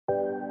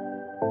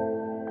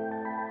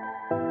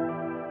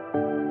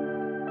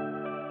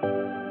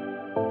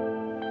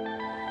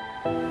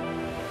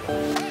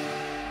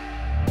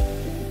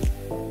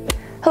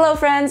Hello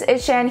friends,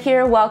 it's Shan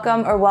here.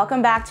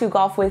 Welcome back to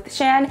Golf with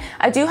Shan.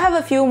 I do have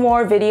a few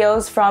more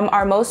videos from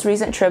our most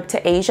recent trip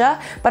to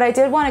Asia, but I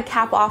did want to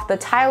cap off the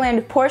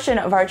Thailand portion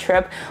of our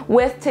trip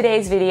with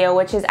today's video,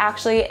 which is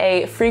actually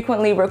a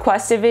frequently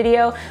requested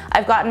video.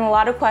 I've gotten a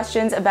lot of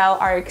questions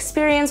about our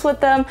experience with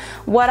them,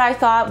 what I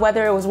thought,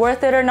 whether it was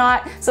worth it or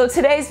not. So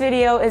today's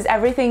video is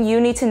everything you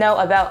need to know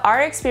about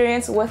our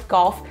experience with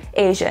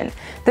GolfAsian.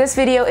 This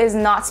video is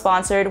not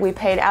sponsored. We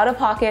paid out of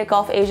pocket.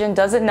 GolfAsian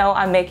doesn't know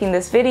I'm making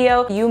this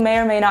video. You may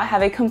or may not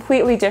have a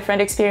completely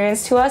different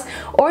experience to us,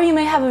 or you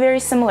may have a very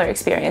similar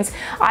experience.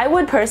 I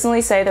would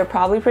personally say they're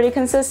probably pretty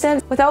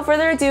consistent. Without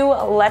further ado,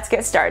 let's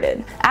get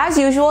started. As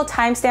usual,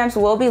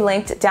 timestamps will be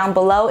linked down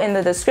below in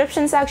the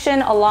description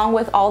section, along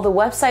with all the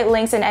website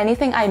links and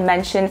anything I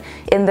mention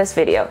in this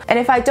video. And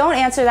if I don't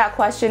answer that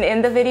question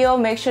in the video,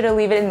 make sure to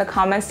leave it in the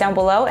comments down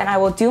below and I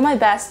will do my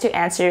best to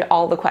answer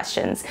all the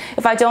questions.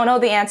 If I don't know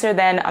the answer,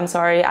 then I'm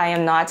sorry, I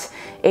am not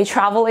a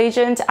travel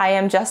agent. I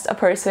am just a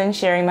person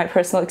sharing my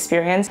personal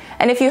experience.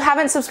 And if you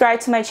haven't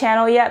subscribed to my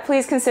channel yet,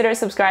 please consider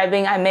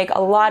subscribing. I make a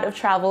lot of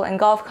travel and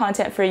golf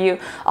content for you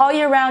all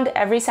year round,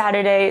 every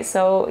Saturday.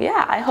 So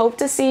yeah, I hope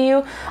to see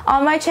you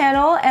on my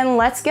channel, and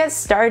let's get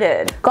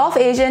started.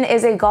 GolfAsian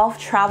is a golf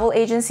travel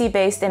agency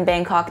based in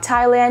Bangkok,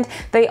 Thailand.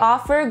 They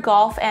offer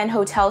golf and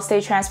hotel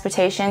stay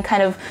transportation,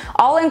 kind of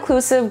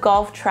all-inclusive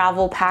golf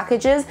travel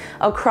packages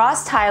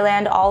across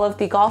Thailand, all of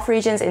the golf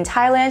regions in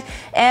Thailand,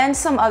 and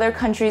some other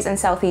countries in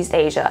Southeast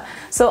Asia.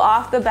 So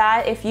off the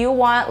bat, if you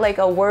want like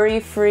a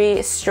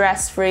worry-free,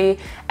 stress-free,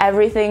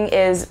 everything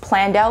is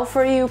planned out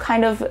for you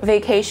kind of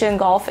vacation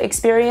golf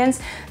experience,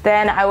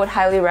 then I would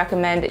highly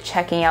recommend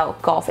checking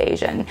out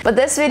GolfAsian. But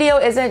this video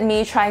isn't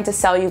me trying to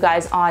sell you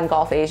guys on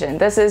GolfAsian.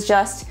 This is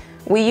just,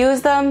 we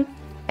use them,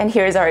 and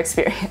here's our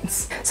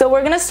experience. So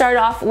we're gonna start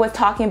off with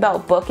talking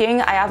about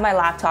booking. I have my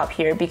laptop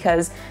here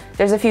because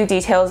there's a few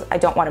details I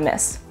don't want to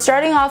miss.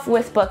 Starting off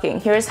with booking,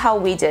 here's how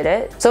we did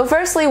it. So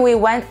firstly, we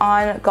went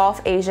on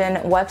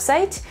GolfAsian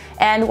website,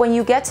 and when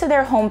you get to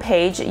their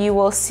homepage, you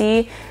will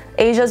see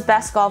Asia's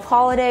best golf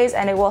holidays,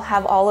 and it will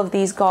have all of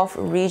these golf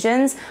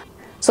regions.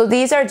 So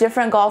these are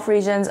different golf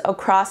regions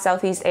across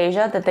Southeast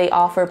Asia that they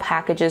offer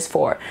packages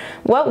for.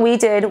 What we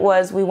did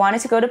was we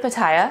wanted to go to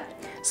Pattaya,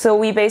 so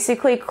we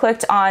basically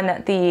clicked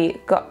on the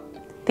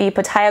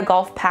Pattaya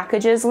golf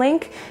packages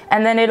link,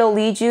 and then it'll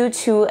lead you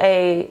to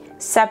a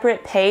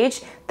separate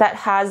page that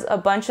has a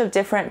bunch of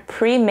different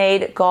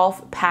pre-made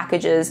golf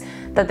packages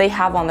that they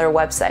have on their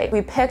website.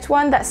 We picked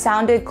one that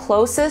sounded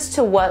closest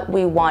to what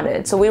we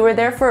wanted. So we were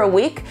there for a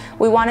week.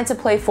 We wanted to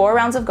play 4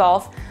 rounds of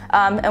golf.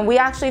 And we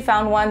actually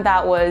found one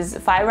that was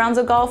 5 rounds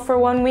of golf for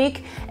 1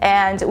 week,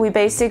 and we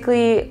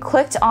basically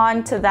clicked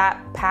on to that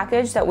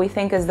package that we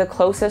think is the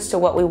closest to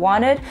what we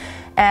wanted,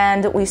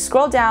 and we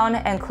scrolled down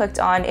and clicked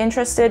on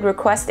interested,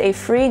 request a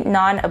free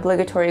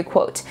non-obligatory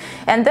quote.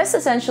 And this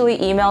essentially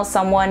emails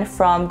someone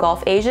from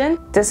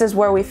GolfAsian. This is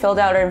where we filled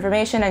out our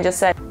information and just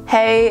said,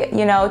 hey,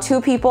 you know,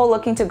 2 people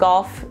looking to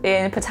golf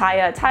in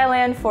Pattaya,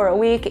 Thailand for a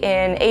week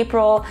in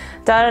April,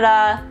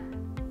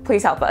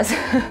 please help us.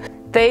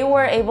 They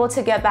were able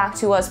to get back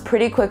to us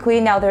pretty quickly.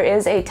 Now there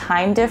is a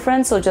time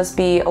difference, so just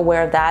be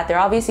aware of that. They're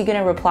obviously going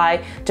to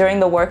reply during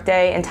the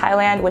workday in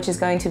Thailand, which is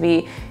going to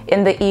be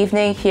in the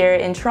evening here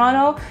in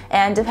Toronto.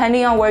 And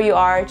depending on where you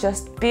are,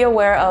 just be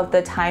aware of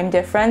the time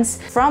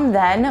difference. From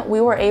then,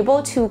 we were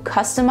able to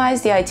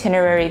customize the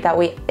itinerary that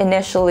we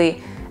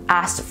initially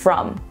asked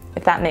from,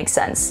 if that makes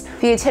sense.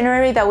 The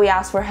itinerary that we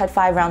asked for had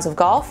 5 rounds of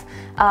golf.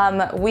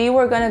 We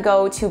were going to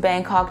go to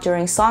Bangkok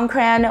during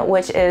Songkran,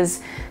 which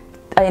is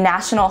a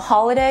national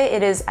holiday.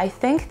 It is, I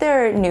think,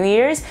 their New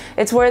Year's.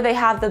 It's where they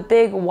have the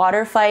big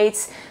water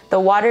fights,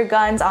 the water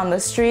guns on the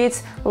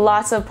streets,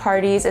 lots of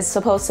parties. It's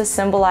supposed to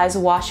symbolize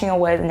washing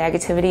away the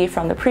negativity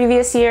from the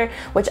previous year,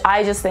 which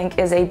I just think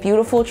is a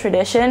beautiful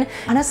tradition.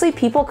 Honestly,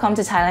 people come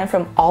to Thailand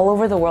from all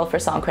over the world for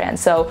Songkran.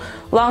 So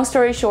long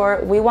story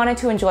short, we wanted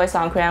to enjoy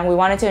Songkran. We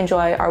wanted to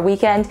enjoy our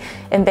weekend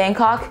in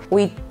Bangkok.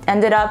 We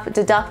ended up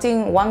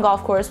deducting 1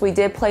 golf course. We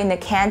did play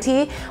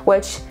Nikanti,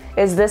 which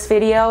is this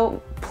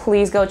video.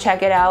 Please go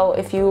check it out.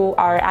 If you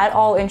are at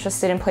all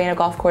interested in playing a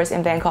golf course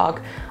in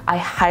Bangkok, I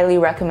highly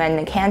recommend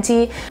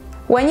Nikanti.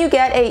 When you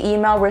get an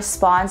email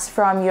response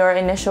from your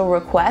initial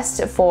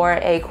request for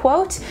a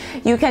quote,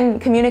 you can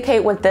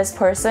communicate with this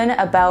person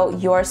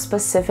about your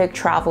specific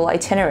travel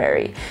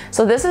itinerary.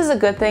 So this is a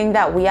good thing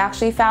that we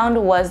actually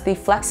found, was the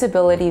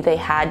flexibility they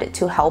had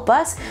to help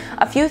us.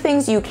 A few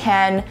things you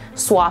can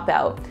swap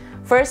out.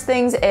 First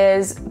things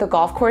is the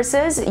golf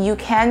courses. You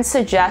can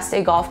suggest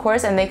a golf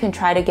course and they can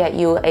try to get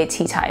you a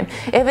tee time.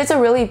 If it's a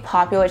really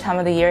popular time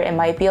of the year, it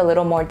might be a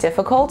little more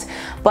difficult,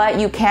 but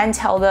you can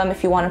tell them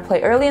if you want to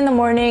play early in the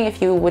morning,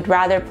 if you would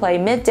rather play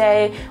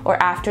midday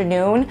or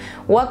afternoon,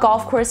 what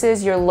golf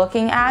courses you're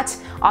looking at.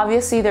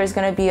 Obviously, there's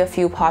going to be a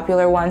few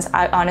popular ones.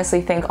 I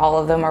honestly think all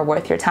of them are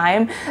worth your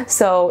time.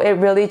 So it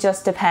really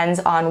just depends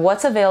on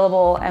what's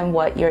available and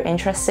what you're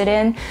interested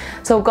in.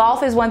 So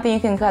golf is one thing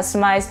you can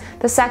customize.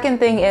 The second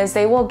thing is they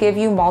they will give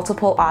you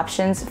multiple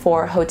options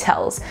for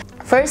hotels.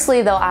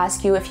 Firstly, they'll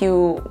ask you if you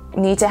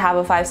need to have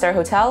a 5-star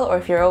hotel or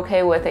if you're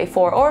okay with a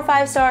 4 or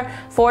 5-star,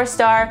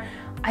 4-star.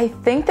 I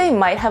think they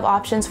might have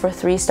options for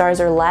 3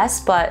 stars or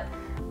less, but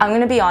I'm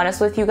gonna be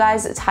honest with you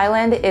guys,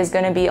 Thailand is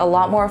gonna be a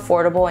lot more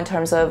affordable in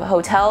terms of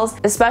hotels,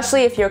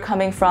 especially if you're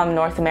coming from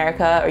North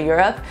America or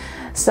Europe.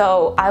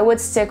 So I would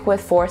stick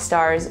with 4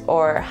 stars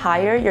or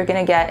higher. You're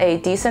gonna get a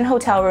decent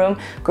hotel room,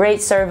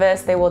 great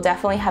service. They will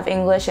definitely have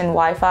English and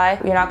Wi-Fi.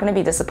 You're not gonna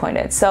be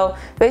disappointed. So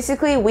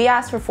basically we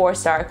asked for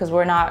 4-star because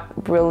we're not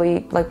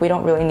really, we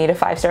don't really need a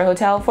 5-star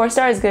hotel.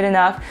 4-star is good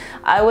enough.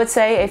 I would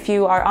say if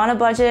you are on a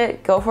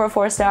budget, go for a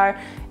 4-star.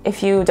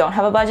 If you don't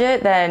have a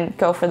budget, then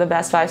go for the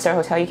best 5-star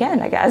hotel you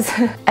can, I guess.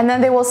 And then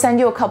they will send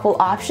you a couple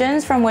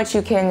options from which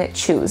you can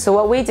choose. So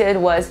what we did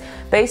was,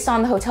 based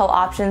on the hotel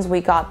options we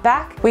got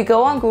back, we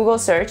go on Google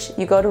search,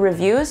 you go to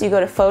reviews, you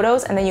go to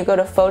photos, and then you go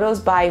to photos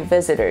by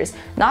visitors.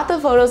 Not the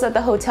photos that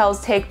the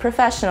hotels take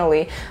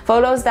professionally,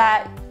 photos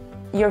that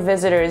your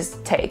visitors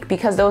take,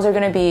 because those are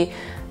gonna be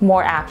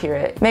more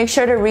accurate. Make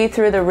sure to read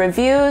through the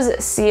reviews,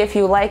 see if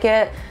you like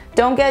it.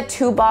 Don't get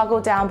too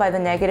boggled down by the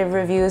negative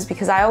reviews,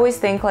 because I always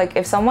think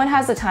if someone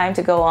has the time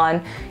to go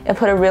on and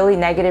put a really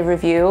negative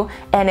review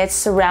and it's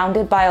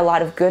surrounded by a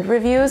lot of good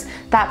reviews,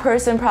 that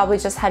person probably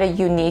just had a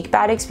unique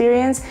bad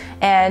experience,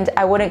 and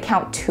I wouldn't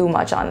count too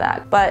much on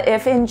that. But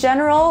if in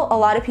general a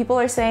lot of people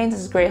are saying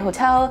this is a great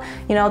hotel,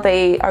 you know,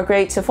 they are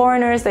great to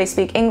foreigners, they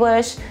speak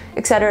English,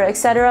 etc.,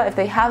 etc., if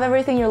they have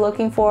everything you're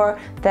looking for,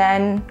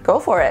 then go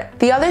for it.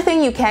 The other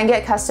thing you can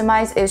get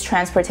customized is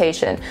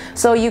transportation.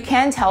 So you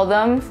can tell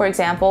them, for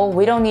example,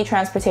 we don't need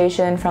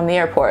transportation from the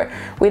airport.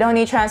 We don't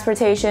need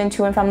transportation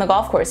to and from the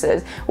golf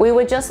courses. We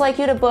would just like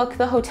you to book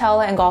the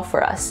hotel and golf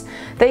for us.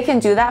 They can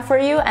do that for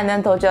you, and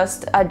then they'll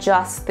just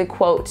adjust the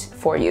quote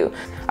for you.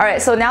 All right,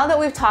 so now that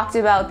we've talked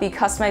about the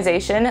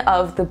customization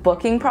of the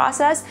booking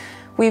process,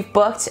 we've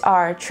booked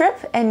our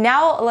trip, and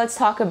now let's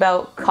talk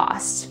about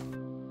cost.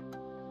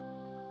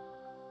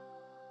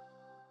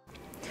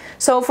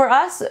 So for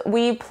us,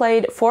 we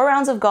played 4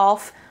 rounds of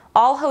golf,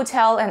 all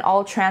hotel and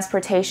all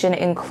transportation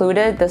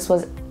included. This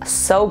was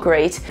so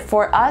great.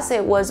 For us,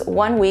 it was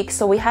 1 week,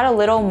 so we had a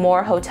little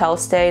more hotel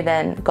stay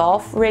than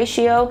golf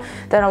ratio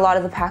than a lot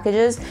of the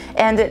packages,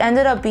 and it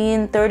ended up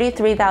being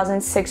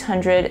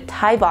 33,600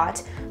 Thai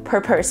baht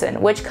per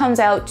person, which comes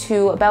out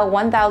to about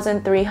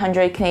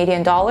 1,300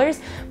 Canadian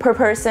dollars per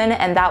person,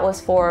 and that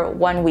was for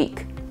 1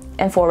 week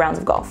and 4 rounds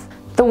of golf.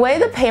 The way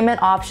the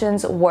payment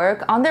options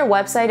work, on their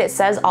website it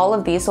says all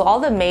of these, so all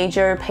the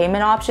major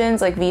payment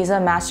options like Visa,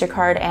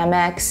 MasterCard,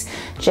 Amex,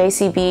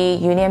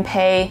 JCB,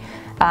 UnionPay.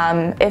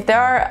 If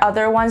there are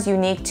other ones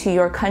unique to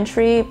your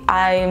country,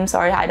 I'm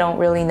sorry, I don't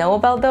really know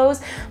about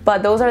those,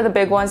 but those are the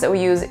big ones that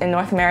we use in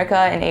North America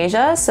and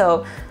Asia,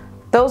 so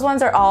those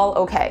ones are all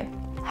okay.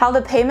 How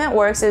the payment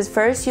works is,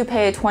 first you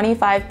pay a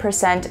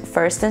 25%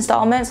 first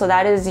installment, so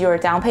that is your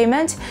down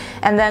payment,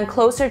 and then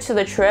closer to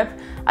the trip,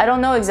 I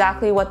don't know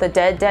exactly what the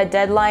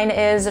deadline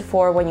is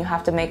for when you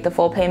have to make the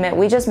full payment.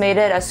 We just made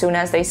it as soon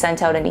as they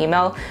sent out an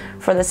email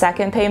for the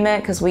second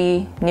payment because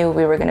we knew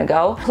we were gonna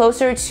go.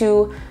 Closer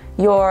to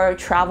your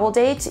travel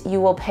date,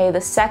 you will pay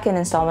the second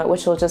installment,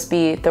 which will just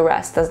be the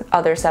rest, the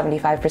other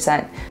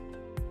 75%.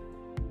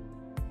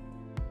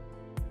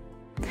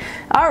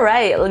 All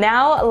right,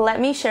 now let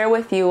me share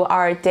with you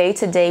our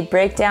day-to-day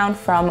breakdown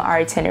from our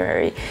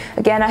itinerary.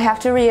 Again, I have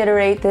to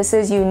reiterate, this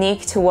is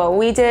unique to what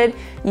we did.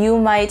 You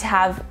might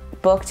have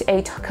booked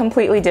a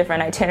completely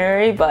different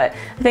itinerary, but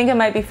I think it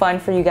might be fun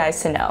for you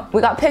guys to know.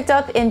 We got picked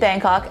up in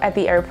Bangkok at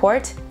the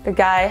airport. The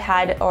guy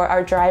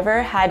our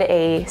driver had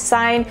a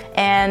sign,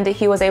 and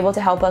he was able to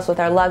help us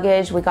with our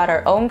luggage. We got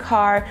our own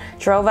car,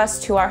 drove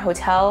us to our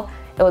hotel.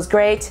 It was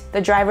great.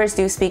 The drivers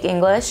do speak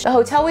English. The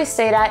hotel we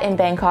stayed at in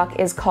Bangkok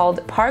is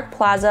called Park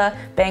Plaza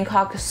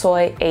Bangkok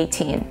Soi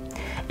 18.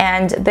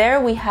 And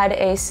there we had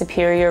a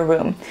superior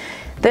room.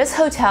 This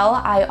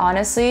hotel, I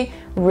honestly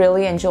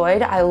really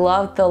enjoyed. I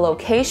loved the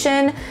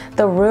location.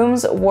 The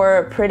rooms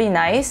were pretty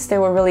nice. They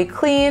were really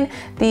clean.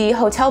 The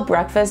hotel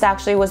breakfast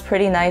actually was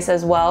pretty nice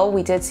as well.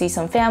 We did see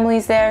some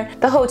families there.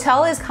 The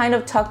hotel is kind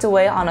of tucked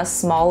away on a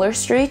smaller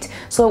street,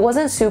 so it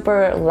wasn't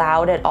super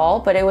loud at all,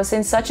 but it was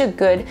in such a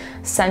good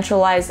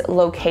centralized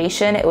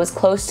location. It was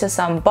close to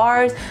some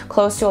bars,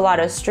 close to a lot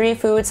of street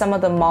food, some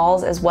of the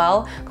malls as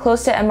well,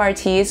 close to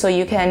MRT, so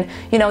you can,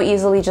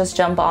 easily just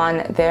jump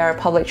on their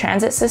public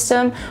transit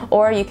system,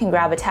 or you can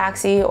grab a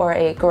taxi or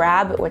a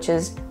Grab, which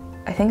is,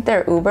 I think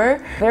they're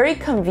Uber. Very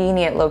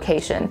convenient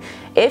location.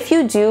 If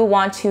you do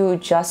want to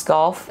just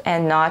golf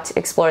and not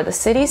explore the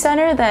city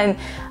center, then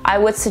I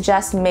would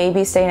suggest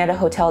maybe staying at a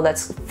hotel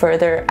that's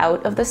further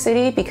out of the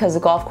city, because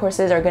the golf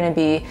courses are going to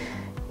be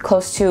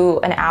close to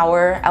an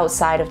hour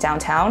outside of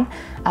downtown,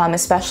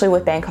 especially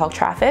with Bangkok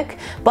traffic.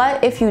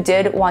 But if you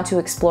did want to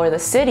explore the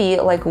city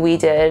like we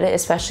did,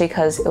 especially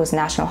because it was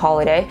national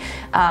holiday,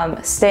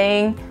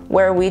 staying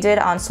where we did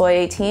on Soi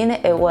 18,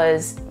 it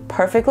was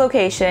perfect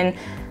location,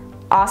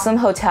 awesome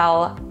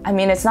hotel. I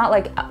mean, it's not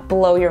like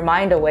blow your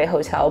mind away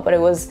hotel, but it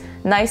was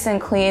nice and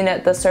clean.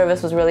 The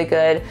service was really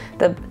good.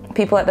 The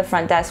people at the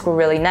front desk were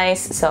really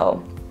nice,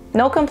 so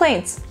no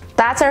complaints.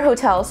 That's our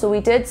hotel. So we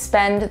did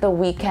spend the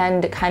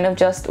weekend kind of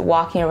just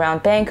walking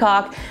around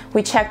Bangkok.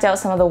 We checked out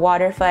some of the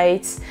water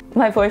fights.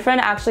 My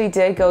boyfriend actually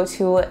did go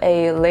to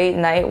a late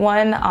night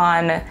one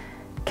on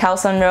Khao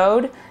Sun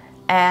Road,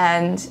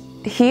 and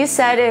he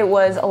said it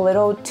was a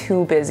little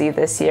too busy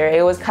this year.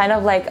 It was kind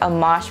of like a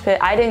mosh pit.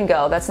 I didn't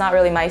go. That's not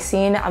really my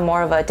scene. I'm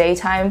more of a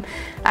daytime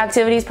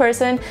activities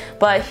person.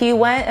 But he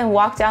went and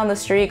walked down the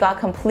street, got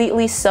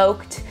completely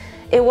soaked.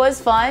 It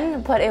was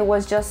fun, but it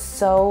was just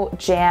so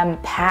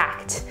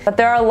jam-packed. But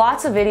there are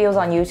lots of videos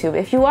on YouTube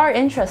if you are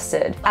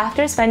interested.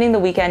 After spending the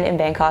weekend in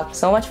Bangkok,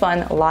 so much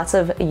fun, lots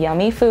of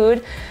yummy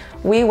food,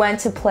 we went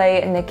to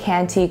play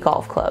Nikanti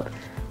Golf Club.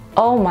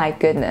 Oh my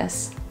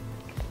goodness.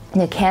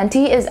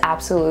 Nikanti is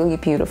absolutely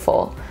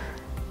beautiful.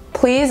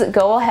 Please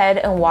go ahead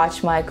and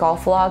watch my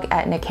golf vlog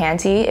at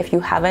Nikanti if you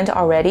haven't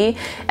already.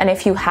 And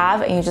if you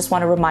have and you just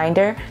want a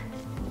reminder,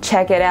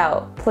 check it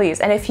out, please.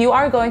 And if you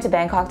are going to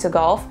Bangkok to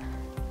golf,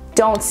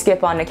 don't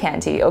skip on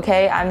Nikanti,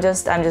 okay? I'm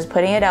just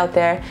putting it out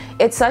there.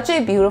 It's such a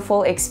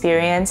beautiful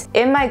experience.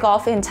 In my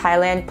Golf in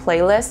Thailand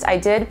playlist, I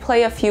did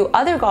play a few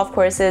other golf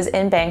courses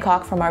in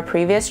Bangkok from our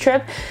previous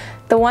trip.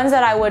 The ones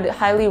that I would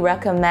highly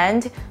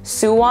recommend: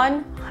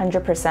 Suwon,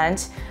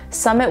 100%,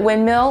 Summit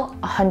Windmill,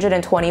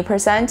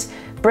 120%.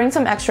 Bring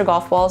some extra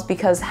golf balls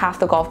because half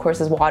the golf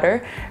course is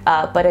water,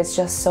 but it's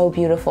just so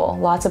beautiful.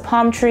 Lots of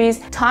palm trees.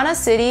 Tana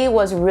City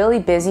was really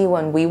busy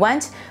when we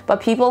went,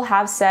 but people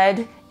have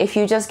said if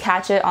you just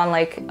catch it on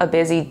like a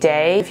busy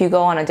day, if you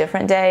go on a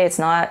different day, it's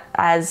not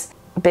as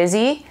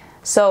busy.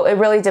 So it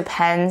really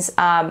depends.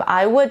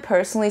 I would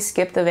personally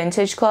skip the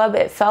Vintage Club.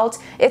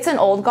 It's an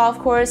old golf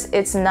course,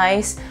 it's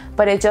nice,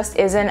 but it just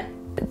isn't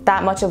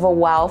that much of a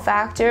wow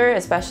factor,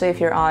 especially if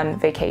you're on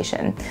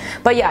vacation.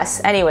 But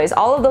yes, anyways,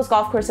 all of those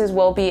golf courses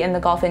will be in the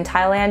Golf in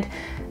Thailand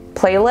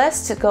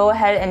playlist. Go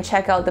ahead and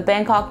check out the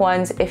Bangkok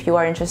ones if you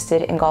are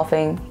interested in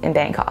golfing in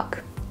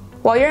Bangkok.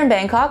 While you're in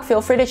Bangkok,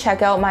 feel free to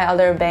check out my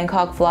other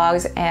Bangkok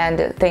vlogs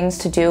and things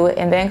to do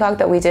in Bangkok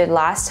that we did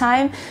last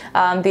time.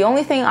 The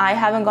only thing I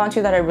haven't gone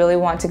to that I really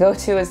want to go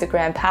to is the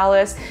Grand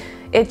Palace.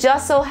 It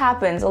just so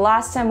happens the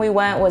last time we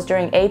went was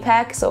during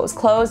APEC, so it was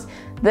closed.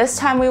 This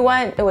time we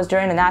went, it was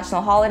during a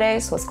national holiday,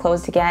 so it's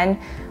closed again.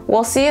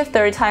 We'll see if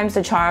third time's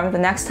the charm. The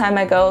next time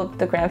I go,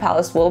 the Grand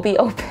Palace will be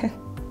open.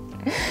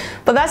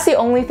 But that's the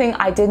only thing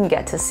I didn't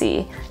get to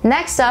see.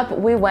 Next up,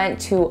 we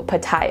went to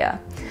Pattaya.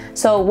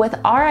 So with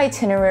our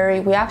itinerary,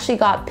 we actually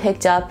got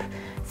picked up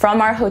from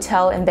our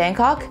hotel in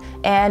Bangkok,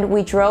 and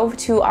we drove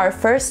to our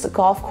first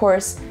golf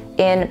course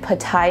in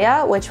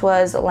Pattaya, which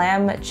was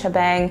Lam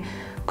Chabang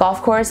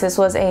Golf Course. This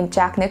was a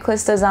Jack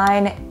Nicklaus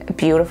design,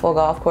 beautiful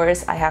golf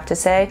course, I have to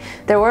say.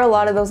 There were a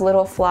lot of those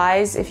little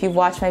flies. If you've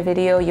watched my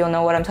video, you'll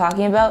know what I'm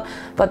talking about,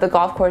 but the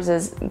golf course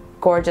is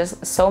gorgeous.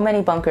 So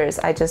many bunkers,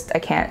 I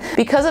can't.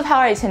 Because of how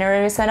our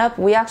itinerary is set up,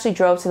 we actually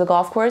drove to the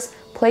golf course,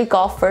 played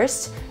golf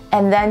first,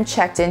 and then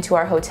checked into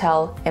our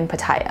hotel in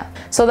Pattaya.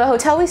 So the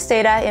hotel we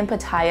stayed at in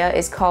Pattaya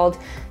is called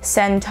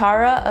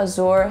Santara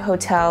Azur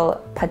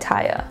Hotel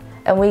Pattaya,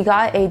 and we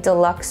got a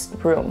deluxe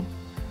room.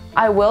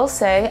 I will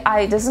say,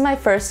 this is my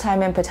first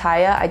time in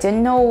Pattaya. I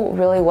didn't know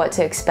really what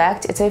to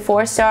expect. It's a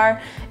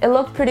 4-star. It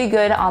looked pretty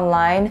good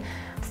online.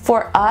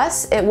 For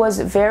us, it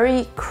was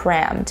very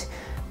crammed.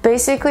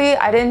 Basically,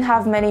 I didn't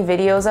have many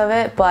videos of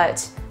it,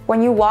 but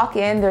when you walk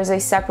in, there's a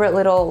separate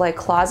little like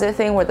closet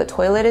thing where the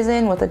toilet is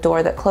in with a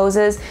door that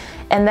closes,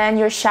 and then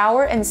your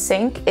shower and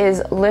sink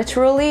is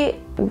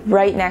literally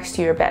right next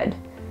to your bed.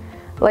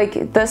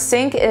 Like the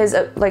sink is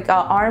like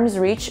an arm's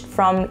reach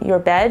from your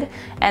bed,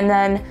 and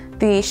then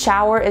the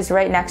shower is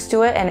right next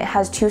to it, and it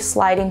has 2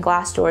 sliding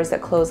glass doors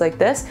that close like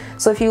this.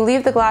 So if you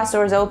leave the glass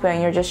doors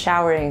open, you're just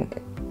showering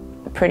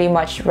pretty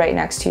much right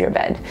next to your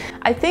bed.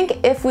 I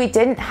think if we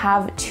didn't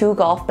have 2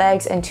 golf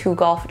bags and 2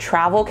 golf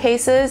travel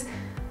cases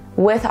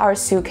with our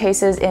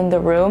suitcases in the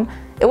room,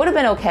 it would have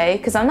been okay,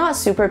 because I'm not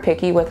super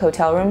picky with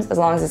hotel rooms as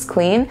long as it's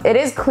clean. It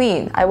is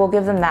clean, I will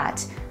give them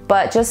that.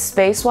 But just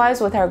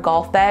space-wise with our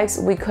golf bags,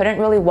 we couldn't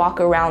really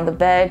walk around the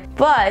bed,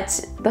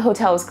 but the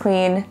hotel was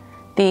clean.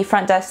 The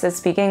front desk did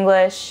speak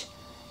English.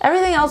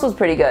 Everything else was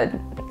pretty good.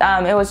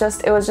 It was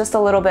just a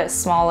little bit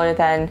smaller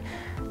than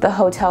the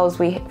hotels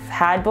we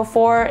had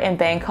before in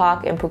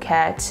Bangkok and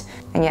Phuket.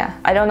 And yeah,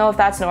 I don't know if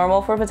that's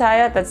normal for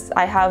Pattaya.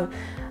 I have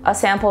a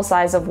sample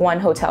size of 1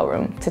 hotel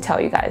room to tell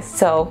you guys.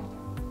 So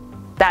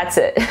that's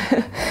it.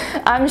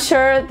 I'm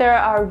sure there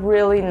are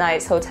really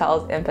nice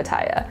hotels in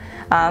Pattaya.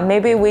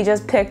 Maybe we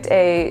just picked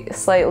a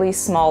slightly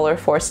smaller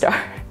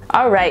 4-star.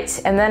 All right,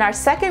 and then our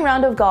second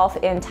round of golf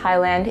in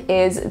Thailand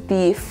is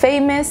the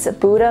famous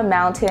Buddha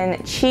Mountain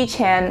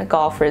Chi-Chan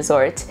Golf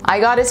Resort. I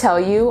gotta tell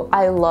you,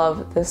 I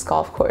love this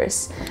golf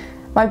course.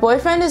 My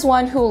boyfriend is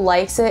one who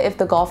likes it if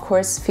the golf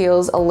course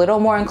feels a little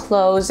more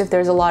enclosed, if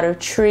there's a lot of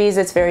trees,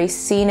 it's very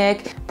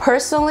scenic.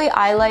 Personally,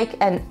 I like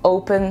an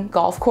open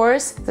golf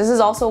course. This is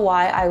also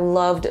why I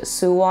loved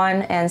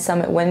Suwon and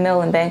Summit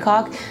Windmill in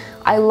Bangkok.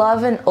 I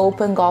love an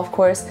open golf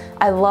course.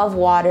 I love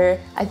water.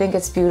 I think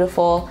it's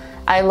beautiful.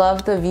 I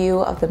love the view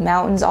of the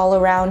mountains all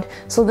around.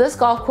 So this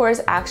golf course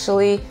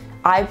actually,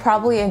 I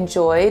probably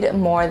enjoyed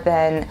more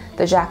than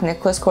the Jack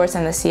Nicklaus course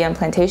and the CM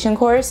Plantation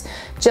course,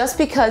 just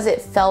because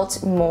it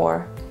felt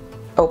more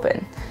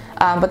open.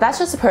 But that's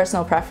just a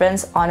personal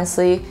preference.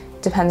 Honestly,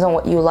 depends on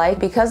what you like.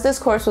 Because this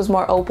course was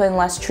more open,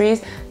 less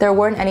trees, there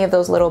weren't any of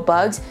those little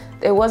bugs.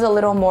 It was a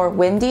little more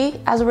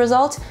windy as a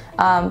result,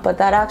 but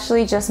that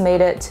actually just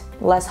made it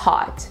less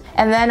hot.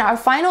 And then our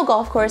final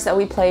golf course that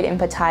we played in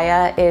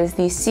Pattaya is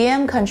the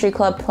CM Country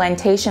Club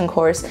Plantation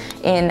course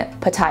in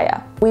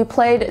Pattaya. We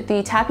played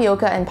the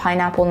Tapioca and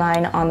Pineapple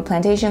 9 on the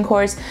Plantation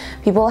course.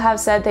 People have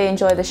said they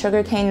enjoy the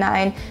Sugarcane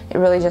 9. It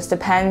really just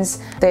depends.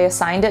 They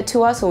assigned it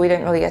to us, so we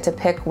didn't really get to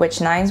pick which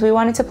 9s we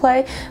wanted to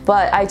play,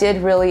 but I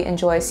did really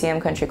enjoy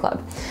CM Country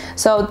Club.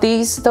 So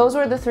those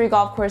were the 3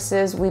 golf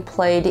courses we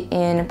played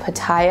in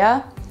Pattaya.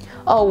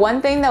 Oh,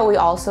 one thing that we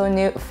also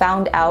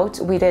found out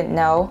we didn't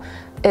know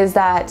is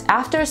that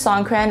after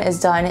Songkran is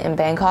done in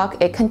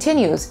Bangkok, it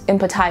continues in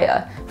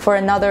Pattaya for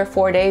another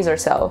 4 days or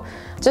so.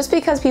 Just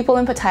because people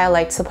in Pattaya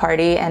like to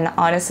party, and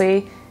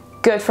honestly,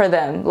 good for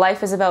them.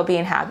 Life is about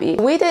being happy.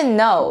 We didn't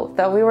know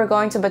that we were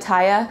going to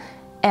Pattaya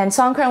and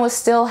Songkran was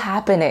still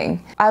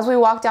happening. As we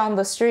walked down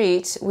the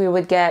street, we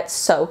would get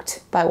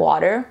soaked by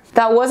water.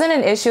 That wasn't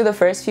an issue the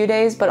first few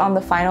days, but on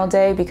the final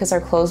day, because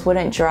our clothes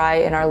wouldn't dry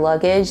in our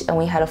luggage and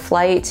we had a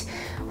flight,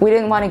 we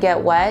didn't want to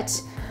get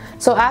wet.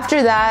 So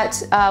after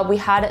that, we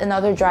had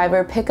another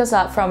driver pick us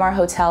up from our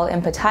hotel in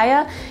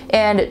Pattaya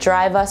and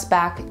drive us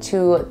back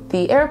to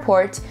the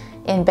airport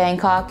in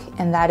Bangkok,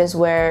 and that is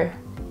where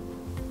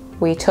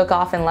we took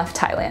off and left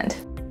Thailand.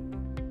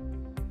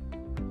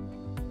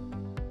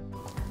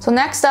 So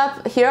next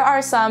up, here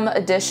are some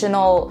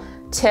additional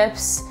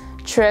tips,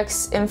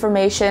 tricks,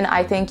 information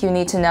I think you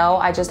need to know.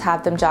 I just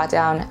have them jot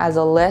down as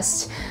a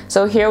list.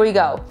 So here we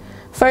go.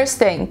 First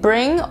thing,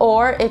 bring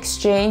or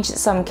exchange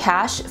some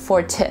cash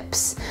for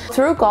tips.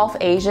 Through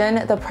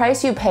GolfAsian, the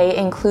price you pay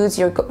includes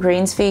your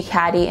greens fee,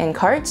 caddy, and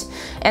cart,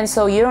 and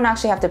so you don't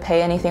actually have to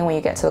pay anything when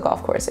you get to the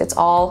golf course. It's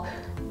all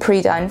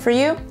pre-done for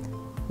you.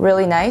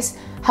 Really nice.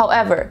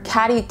 However,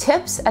 caddy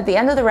tips at the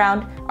end of the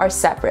round are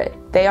separate.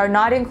 They are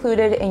not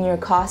included in your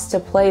cost to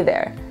play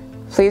there.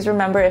 Please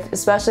remember,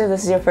 especially if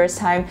this is your first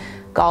time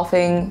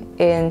golfing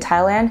in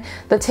Thailand,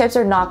 the tips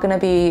are not going to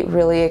be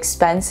really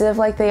expensive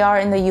like they are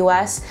in the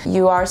US.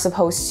 You are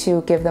supposed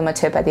to give them a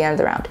tip at the end of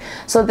the round.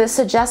 So the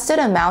suggested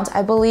amount,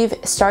 I believe,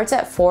 starts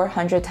at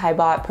 400 Thai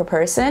baht per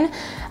person.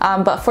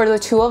 But for the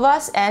 2 of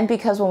us, and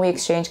because when we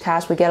exchange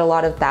cash, we get a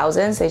lot of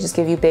thousands, they just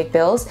give you big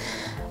bills.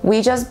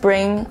 We just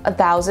bring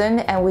 1,000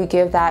 and we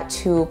give that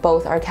to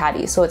both our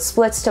caddies. So it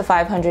splits to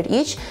 500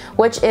 each,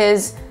 which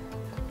is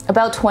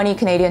about 20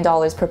 Canadian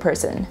dollars per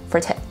person for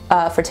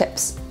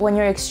tips. When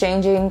you're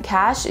exchanging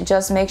cash,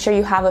 just make sure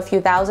you have a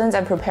few thousands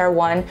and prepare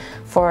one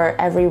for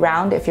every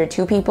round if you're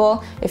 2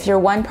 people. If you're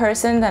 1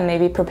 person, then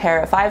maybe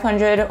prepare a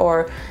 500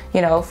 or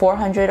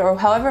 400 or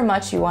however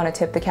much you want to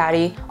tip the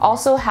caddy.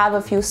 Also have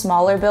a few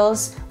smaller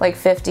bills like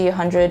 50,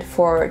 100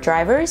 for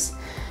drivers.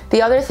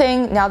 The other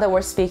thing, now that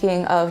we're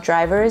speaking of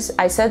drivers,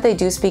 I said they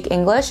do speak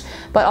English,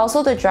 but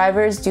also the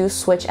drivers do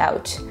switch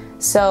out.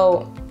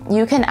 So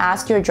you can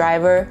ask your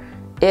driver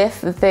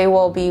if they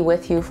will be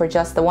with you for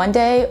just the 1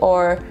 day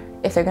or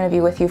if they're going to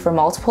be with you for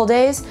multiple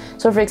days.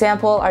 So for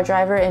example, our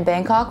driver in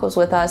Bangkok was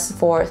with us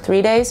for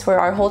 3 days for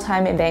our whole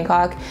time in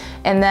Bangkok,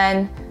 and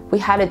then we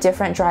had a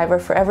different driver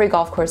for every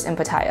golf course in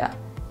Pattaya.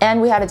 And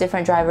we had a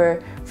different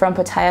driver from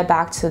Pattaya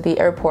back to the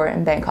airport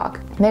in Bangkok.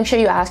 Make sure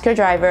you ask your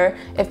driver.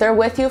 If they're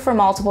with you for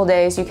multiple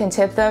days, you can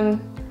tip them,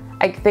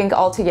 I think,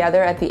 all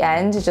together at the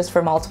end, just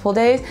for multiple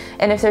days.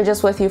 And if they're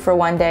just with you for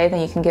 1 day,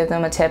 then you can give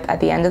them a tip at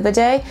the end of the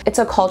day. It's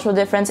a cultural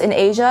difference. In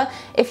Asia,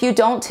 if you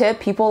don't tip,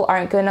 people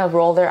aren't gonna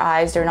roll their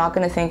eyes. They're not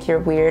gonna think you're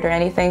weird or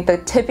anything. The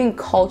tipping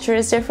culture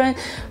is different,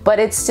 but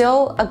it's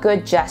still a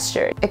good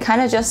gesture. It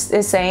kind of just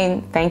is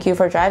saying, thank you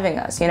for driving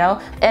us,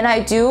 And I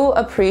do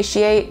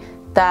appreciate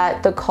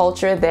that the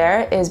culture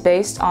there is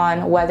based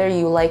on whether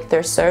you like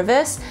their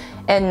service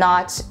and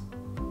not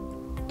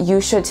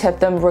you should tip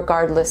them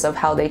regardless of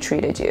how they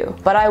treated you.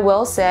 But I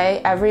will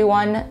say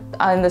everyone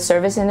in the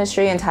service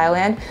industry in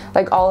Thailand,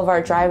 like all of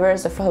our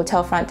drivers, the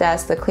hotel front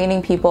desk, the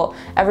cleaning people,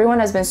 everyone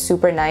has been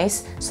super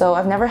nice. So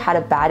I've never had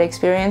a bad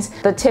experience.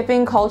 The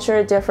tipping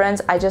culture difference,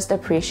 I just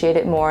appreciate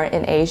it more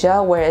in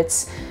Asia, where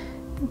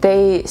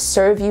they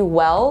serve you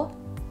well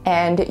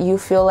and you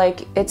feel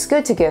like it's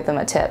good to give them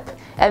a tip.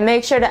 And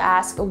make sure to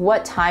ask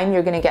what time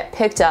you're gonna get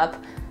picked up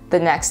the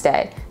next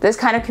day. This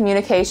kind of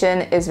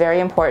communication is very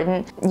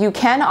important. You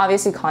can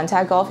obviously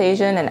contact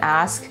GolfAsian and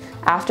ask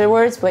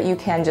afterwards, but you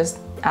can just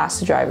ask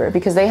the driver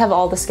because they have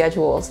all the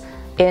schedules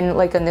in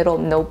like a little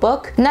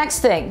notebook. Next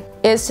thing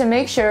is to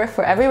make sure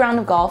for every round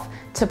of golf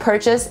to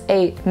purchase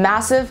a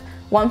massive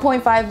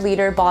 1.5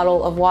 liter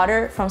bottle of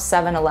water from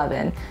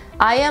 7-Eleven.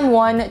 I am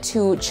one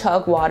to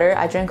chug water.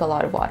 I drink a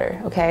lot of water,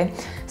 okay?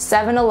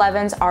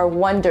 7-Elevens are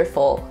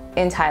wonderful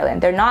in Thailand.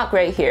 They're not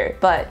great here,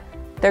 but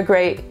they're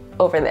great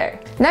over there.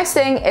 Next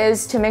thing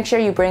is to make sure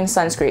you bring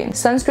sunscreen.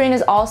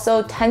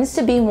 Sunscreen tends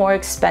to be more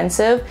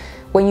expensive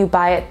when you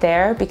buy it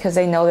there because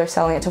they know they're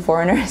selling it to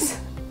foreigners.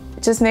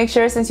 Just make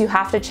sure, since you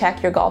have to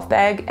check your golf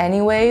bag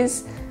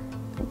anyways,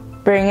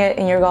 bring it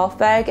in your golf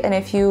bag. And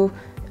if you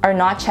are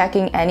not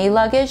checking any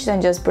luggage,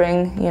 then just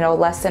bring, you know,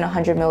 less than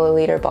 100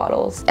 milliliter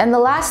bottles. And the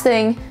last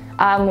thing,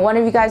 one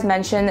of you guys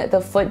mentioned the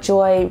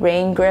FootJoy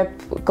rain grip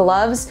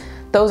gloves.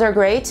 Those are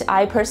great.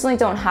 I personally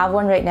don't have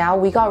one right now.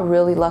 We got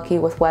really lucky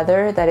with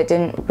weather that it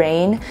didn't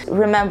rain.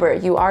 Remember,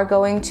 you are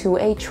going to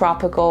a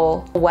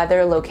tropical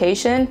weather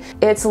location.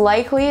 It's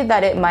likely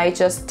that it might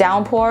just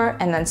downpour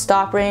and then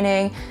stop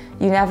raining.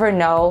 You never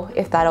know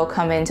if that'll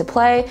come into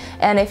play.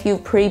 And if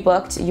you've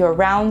pre-booked your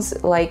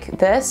rounds like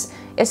this,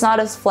 it's not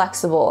as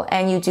flexible,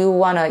 and you do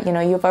wanna, you know,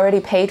 you've already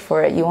paid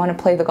for it. You wanna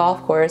play the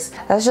golf course.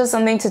 That's just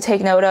something to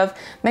take note of.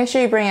 Make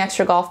sure you bring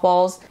extra golf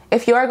balls.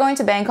 If you are going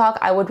to Bangkok,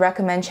 I would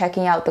recommend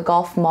checking out the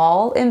golf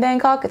mall in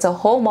Bangkok. It's a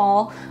whole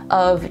mall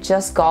of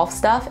just golf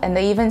stuff, and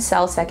they even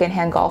sell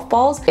secondhand golf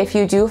balls. If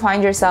you do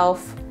find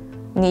yourself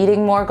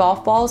needing more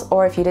golf balls,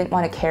 or if you didn't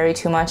want to carry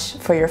too much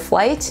for your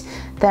flight,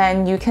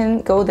 then you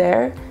can go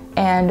there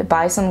and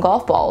buy some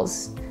golf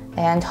balls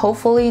and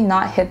hopefully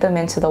not hit them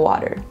into the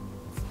water.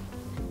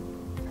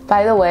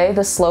 By the way,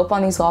 the slope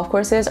on these golf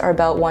courses are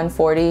about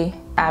 140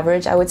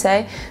 average, I would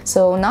say.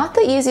 So not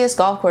the easiest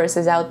golf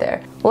courses out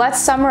there.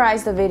 Let's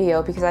summarize the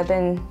video because I've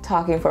been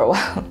talking for a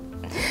while.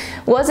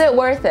 Was it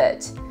worth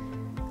it?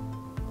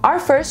 Our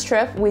first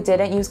trip, we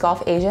didn't use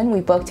GolfAsian.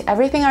 We booked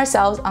everything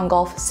ourselves on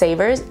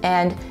GolfSavers,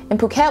 and in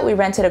Phuket, we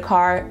rented a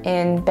car.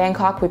 In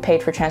Bangkok, we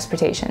paid for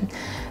transportation.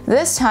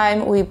 This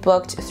time, we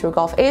booked through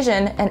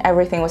GolfAsian and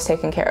everything was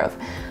taken care of.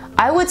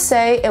 I would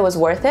say it was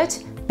worth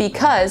it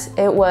because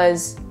it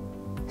was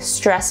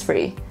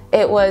stress-free.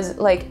 It was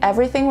like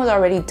everything was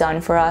already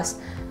done for us.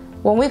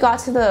 When we got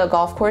to the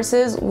golf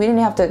courses, we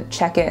didn't have to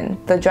check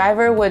in. The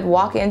driver would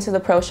walk into the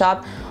pro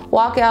shop,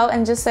 walk out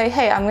and just say,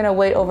 hey, I'm gonna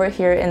wait over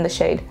here in the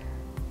shade.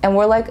 And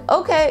we're like,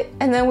 okay.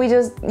 And then we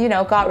just, you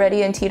know, got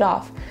ready and teed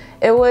off.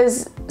 It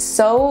was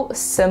so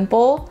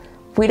simple.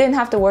 We didn't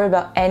have to worry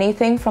about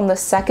anything from the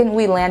second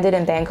we landed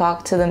in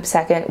Bangkok to the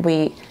second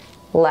we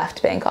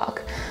left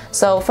Bangkok.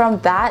 So from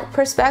that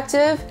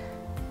perspective,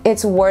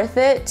 it's worth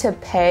it to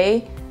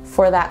pay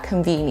for that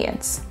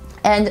convenience.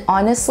 And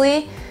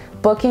honestly,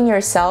 booking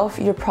yourself,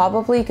 you're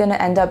probably gonna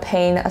end up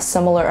paying a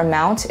similar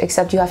amount,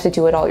 except you have to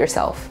do it all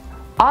yourself.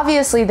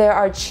 Obviously, there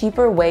are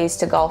cheaper ways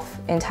to golf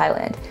in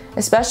Thailand,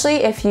 especially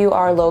if you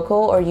are local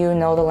or you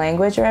know the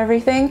language or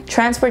everything.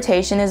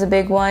 Transportation is a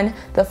big one.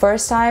 The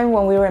first time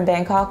when we were in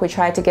Bangkok, we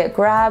tried to get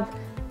Grab.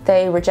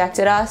 They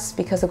rejected us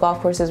because the golf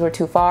courses were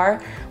too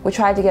far. We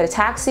tried to get a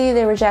taxi,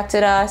 they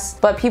rejected us.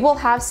 But people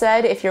have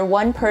said if you're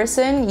one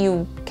person,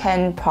 you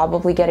can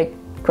probably get a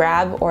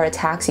Grab or a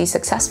taxi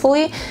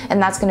successfully,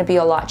 and that's gonna be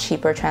a lot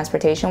cheaper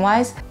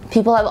transportation-wise.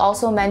 People have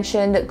also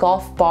mentioned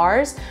golf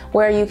bars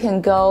where you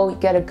can go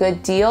get a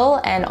good deal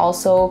and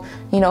also,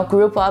 you know,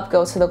 group up,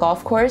 go to the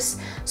golf course.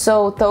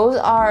 So those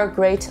are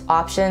great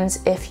options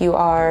if you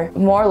are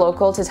more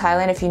local to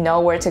Thailand, if you know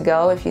where to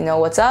go, if you know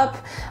what's up.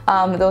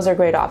 Those are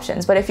great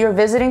options. But if you're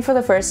visiting for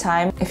the first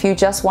time, if you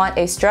just want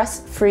a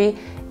stress-free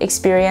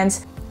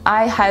experience,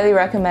 I highly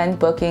recommend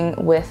booking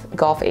with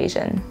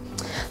GolfAsian.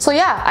 So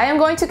yeah, I am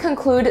going to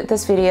conclude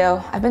this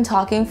video. I've been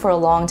talking for a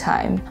long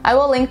time. I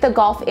will link the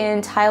Golf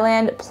in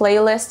Thailand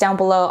playlist down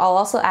below. I'll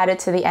also add it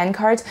to the end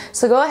cards.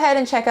 So go ahead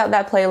and check out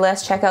that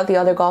playlist, check out the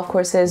other golf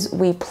courses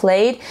we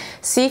played.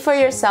 See for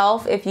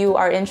yourself if you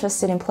are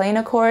interested in playing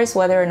a course,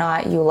 whether or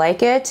not you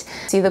like it.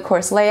 See the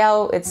course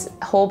layout, it's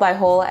hole by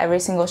hole, every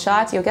single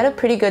shot. You'll get a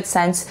pretty good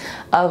sense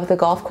of the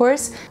golf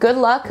course. Good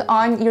luck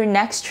on your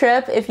next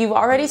trip. If you've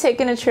already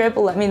taken a trip,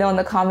 let me know in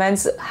the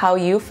comments how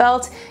you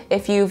felt.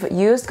 If you've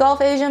used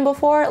GolfAsian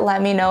before,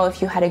 let me know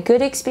if you had a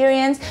good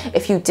experience.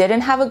 If you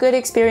didn't have a good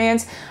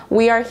experience,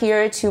 we are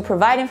here to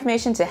provide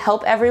information to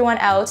help everyone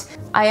out.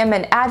 I am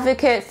an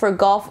advocate for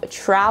golf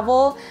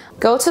travel.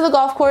 Go to the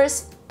golf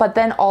course, but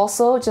then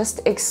also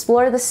just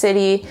explore the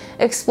city,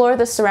 explore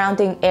the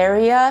surrounding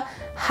area,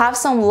 have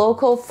some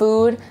local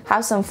food,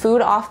 have some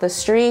food off the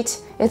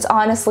street. It's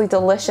honestly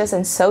delicious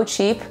and so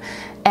cheap,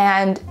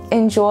 and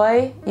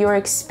enjoy your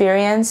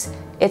experience.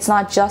 It's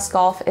not just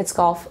golf, it's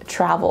golf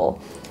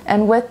travel.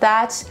 And with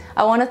that,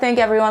 I want to thank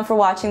everyone for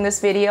watching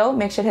this video.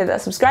 Make sure to hit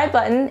that subscribe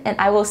button, and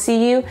I will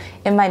see you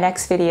in my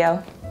next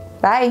video.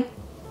 Bye!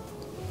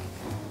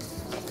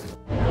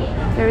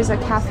 There is a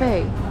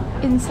cafe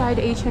inside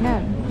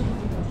H&M.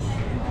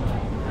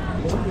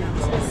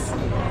 This is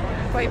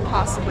quite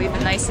possibly the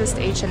nicest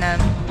H&M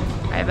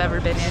I've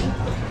ever been in.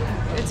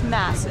 It's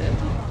massive.